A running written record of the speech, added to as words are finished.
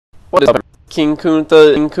What is up, King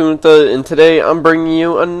Kuntha, and today I'm bringing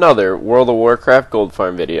you another World of Warcraft Gold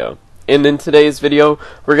Farm video. And in today's video,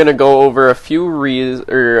 we're gonna go over a few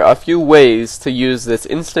ways to use this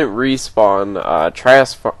instant respawn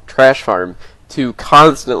trash farm to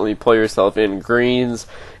constantly pull yourself in greens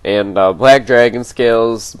and black dragon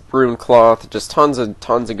scales, rune cloth, just tons of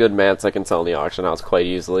good mats I can sell in the auction house quite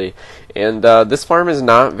easily. And this farm is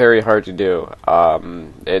not very hard to do.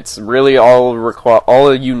 It's really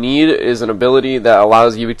all you need is an ability that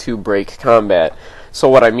allows you to break combat. So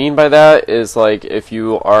what I mean by that is, like, if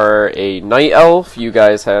you are a night elf, you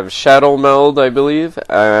guys have shadow meld, I believe,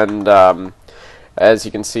 and as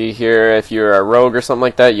you can see here, if you're a rogue or something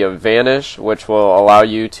like that, you have Vanish, which will allow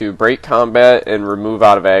you to break combat and remove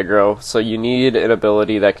out of aggro. So you need an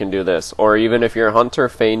ability that can do this. Or even if you're a hunter,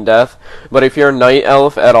 Feign Death. But if you're a night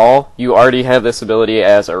elf at all, you already have this ability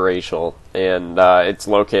as a racial. And it's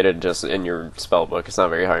located just in your spellbook. It's not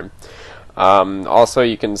very hard. Also,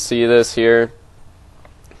 you can see this here.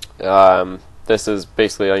 This is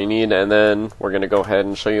basically all you need. And then we're going to go ahead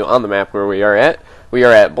and show you on the map where we are at. We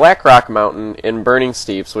are at Black Rock Mountain in Burning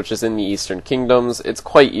Steeps, which is in the Eastern Kingdoms. It's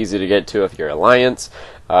quite easy to get to if you're Alliance.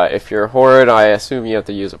 If you're Horde, I assume you have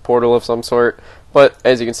to use a portal of some sort. But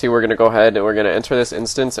as you can see, we're going to go ahead and we're going to enter this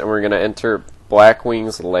instance, and we're going to enter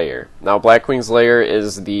Blackwing's Lair. Now, Blackwing's Lair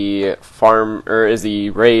is the farm, or is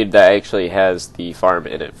the raid that actually has the farm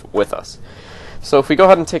in it with us. So if we go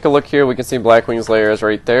ahead and take a look here, we can see Blackwing's Lair is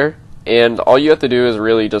right there. And all you have to do is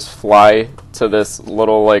really just fly to this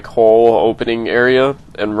little like hole opening area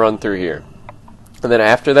and run through here. And then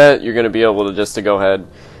after that, you're going to be able to go ahead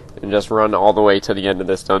and just run all the way to the end of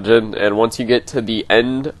this dungeon. And once you get to the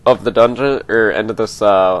end of the dungeon, or end of this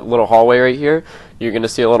little hallway right here, you're going to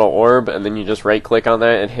see a little orb, and then you just right click on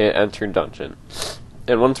that and hit enter dungeon.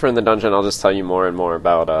 And once we're in the dungeon, I'll just tell you more and more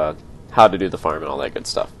about how to do the farm and all that good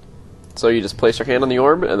stuff. So you just place your hand on the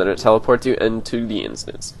orb, and then it teleports you into the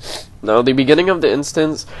instance. Now, the beginning of the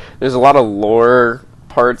instance, there's a lot of lore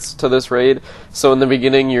parts to this raid. So in the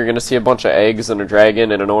beginning, you're going to see a bunch of eggs and a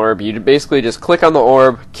dragon and an orb. You basically just click on the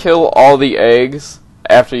orb, kill all the eggs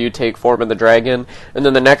after you take form in the dragon, and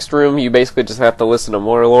then the next room, you basically just have to listen to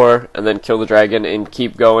more lore, and then kill the dragon, and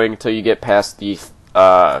keep going till you get past the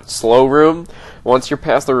slow room. Once you're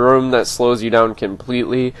past the room that slows you down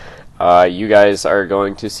completely, you guys are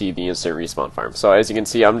going to see the instant respawn farm. So as you can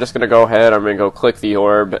see, I'm just going to go ahead, I'm going to go click the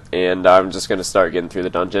orb, and I'm just going to start getting through the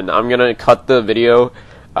dungeon. I'm going to cut the video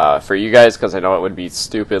for you guys, because I know it would be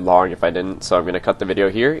stupid long if I didn't, so I'm going to cut the video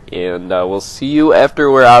here, and we'll see you after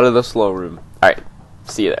we're out of the slow room. Alright,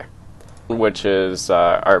 see you there. Which is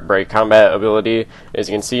our break combat ability. As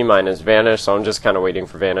you can see, mine is Vanish, so I'm just kind of waiting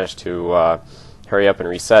for Vanish to hurry up and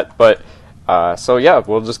reset, but so yeah,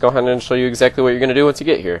 we'll just go ahead and show you exactly what you're going to do once you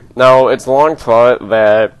get here. Now, it's long thought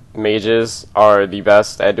that mages are the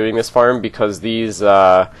best at doing this farm, because these,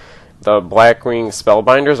 the Blackwing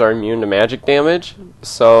Spellbinders are immune to magic damage.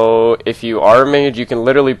 So if you are a mage, you can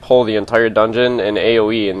literally pull the entire dungeon in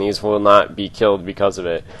AoE, and these will not be killed because of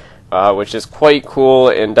it. Which is quite cool,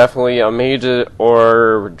 and definitely a mage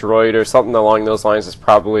or droid or something along those lines is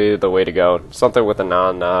probably the way to go. Something with a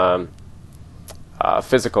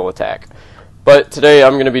non-physical attack. But today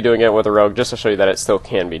I'm going to be doing it with a rogue just to show you that it still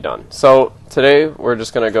can be done. So today we're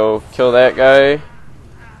just going to go kill that guy,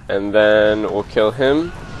 and then we'll kill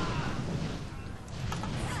him.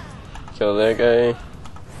 Kill that guy.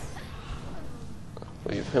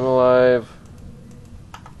 Leave him alive.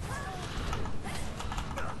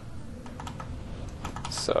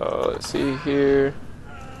 So let's see here.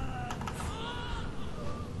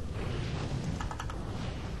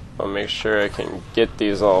 I'll make sure I can get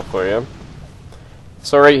these all for you.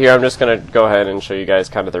 So right here, I'm just going to go ahead and show you guys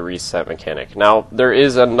kind of the reset mechanic. Now, there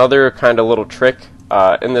is another kind of little trick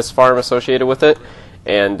in this farm associated with it,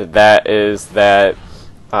 and that is that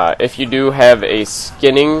if you do have a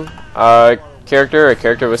skinning character, a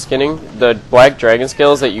character with skinning, the black dragon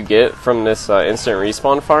scales that you get from this instant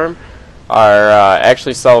respawn farm are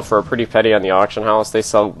actually sell for pretty petty on the auction house. They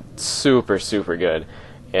sell super, super good.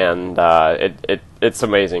 And it's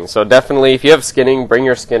amazing. So definitely, if you have skinning, bring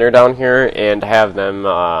your skinner down here and have them,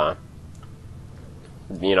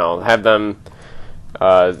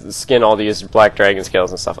 skin all these black dragon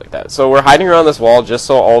scales and stuff like that. So we're hiding around this wall just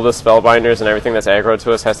so all the spellbinders and everything that's aggro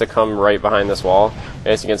to us has to come right behind this wall.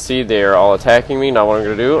 As you can see, they are all attacking me. Now what I'm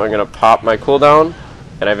going to do, I'm going to pop my cooldown,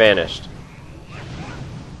 and I vanished.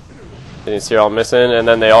 And you see all missing, and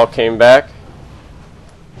then they all came back.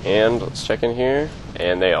 And let's check in here.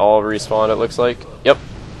 And they all respawned, it looks like. Yep.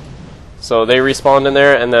 So they respawned in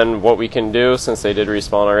there, and then what we can do, since they did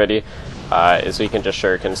respawn already, so you can just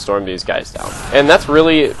shuriken storm these guys down. And that's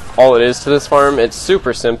really all it is to this farm. It's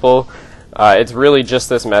super simple. It's really just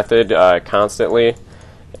this method constantly.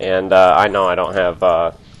 And I know I don't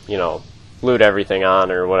have, you know, loot everything on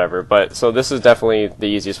or whatever, but so this is definitely the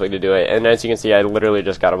easiest way to do it. And as you can see, I literally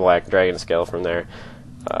just got a black dragon scale from there.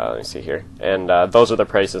 Let me see here. And those are the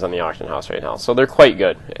prices on the auction house right now. So they're quite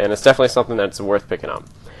good, and it's definitely something that's worth picking up.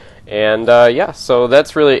 And yeah, so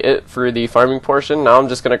that's really it for the farming portion. Now I'm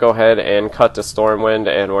just going to go ahead and cut to Stormwind,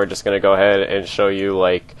 and we're just going to go ahead and show you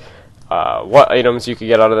like what items you could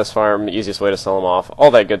get out of this farm, the easiest way to sell them off, all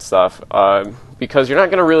that good stuff. Because you're not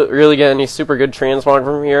going to really get any super good transmog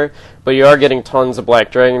from here, but you are getting tons of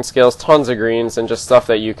black dragon scales, tons of greens, and just stuff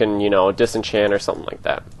that you can, you know, disenchant or something like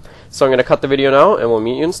that. So I'm going to cut the video now, and we'll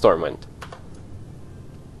meet you in Stormwind.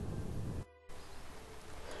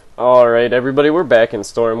 Alright everybody, we're back in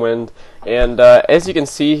Stormwind, and as you can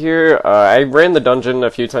see here, I ran the dungeon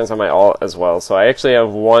a few times on my alt as well, so I actually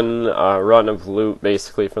have one run of loot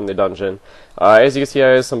basically from the dungeon. As you can see, I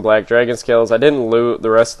have some black dragon scales. I didn't loot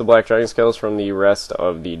the rest of the black dragon scales from the rest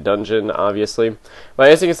of the dungeon, obviously,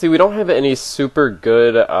 but as you can see, we don't have any super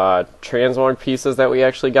good transmog pieces that we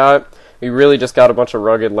actually got. We really just got a bunch of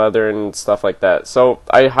rugged leather and stuff like that. So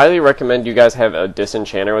I highly recommend you guys have a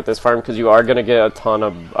disenchanter with this farm, because you are going to get a ton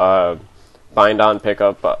of bind on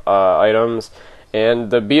pickup items.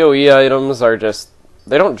 And the BOE items are just,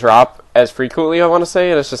 they don't drop as frequently, I want to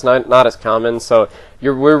say, and it's just not as common. So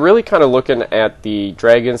we're really kind of looking at the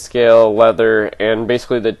dragon scale, leather, and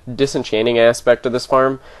basically the disenchanting aspect of this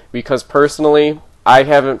farm, because personally, I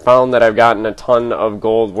haven't found that I've gotten a ton of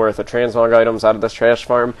gold worth of transmog items out of this trash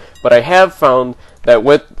farm, but I have found that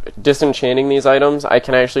with disenchanting these items, I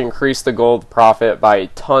can actually increase the gold profit by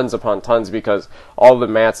tons upon tons, because all the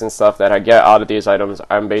mats and stuff that I get out of these items,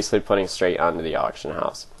 I'm basically putting straight onto the auction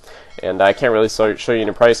house. And I can't really show you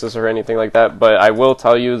any prices or anything like that, but I will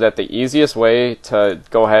tell you that the easiest way to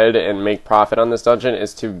go ahead and make profit on this dungeon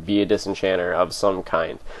is to be a disenchanter of some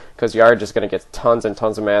kind, because you are just going to get tons and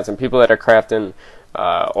tons of mats, and people that are crafting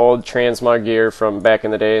old transmog gear from back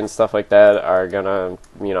in the day and stuff like that are gonna,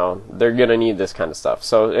 you know, they're gonna need this kind of stuff.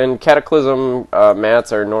 So, and Cataclysm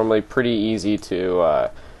mats are normally pretty easy to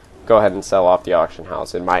go ahead and sell off the auction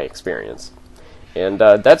house, in my experience. And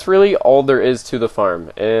that's really all there is to the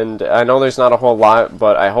farm. And I know there's not a whole lot,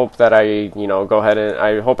 but I hope that I go ahead and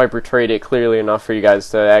I hope I portrayed it clearly enough for you guys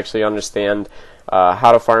to actually understand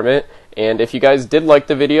how to farm it. And if you guys did like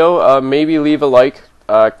the video, maybe leave a like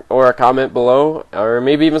or a comment below, or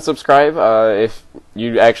maybe even subscribe if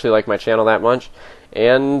you actually like my channel that much.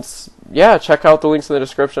 And yeah, check out the links in the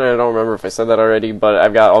description. I don't remember if I said that already, but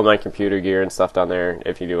I've got all my computer gear and stuff down there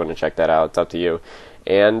if you do want to check that out. It's up to you.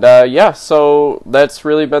 And yeah, so that's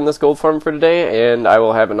really been this gold farm for today, and I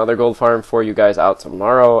will have another gold farm for you guys out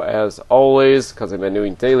tomorrow as always, because I've been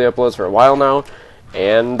doing daily uploads for a while now.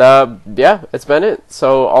 And yeah, it's been it.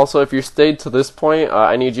 So also, if you stayed to this point,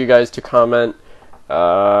 I need you guys to comment,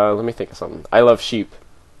 let me think of something, I love sheep,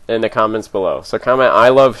 in the comments below. So comment I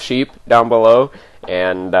love sheep down below,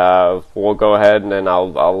 and we'll go ahead and then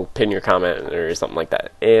I'll pin your comment or something like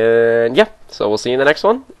that. And yeah, so we'll see you in the next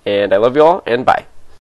one, and I love you all, and bye.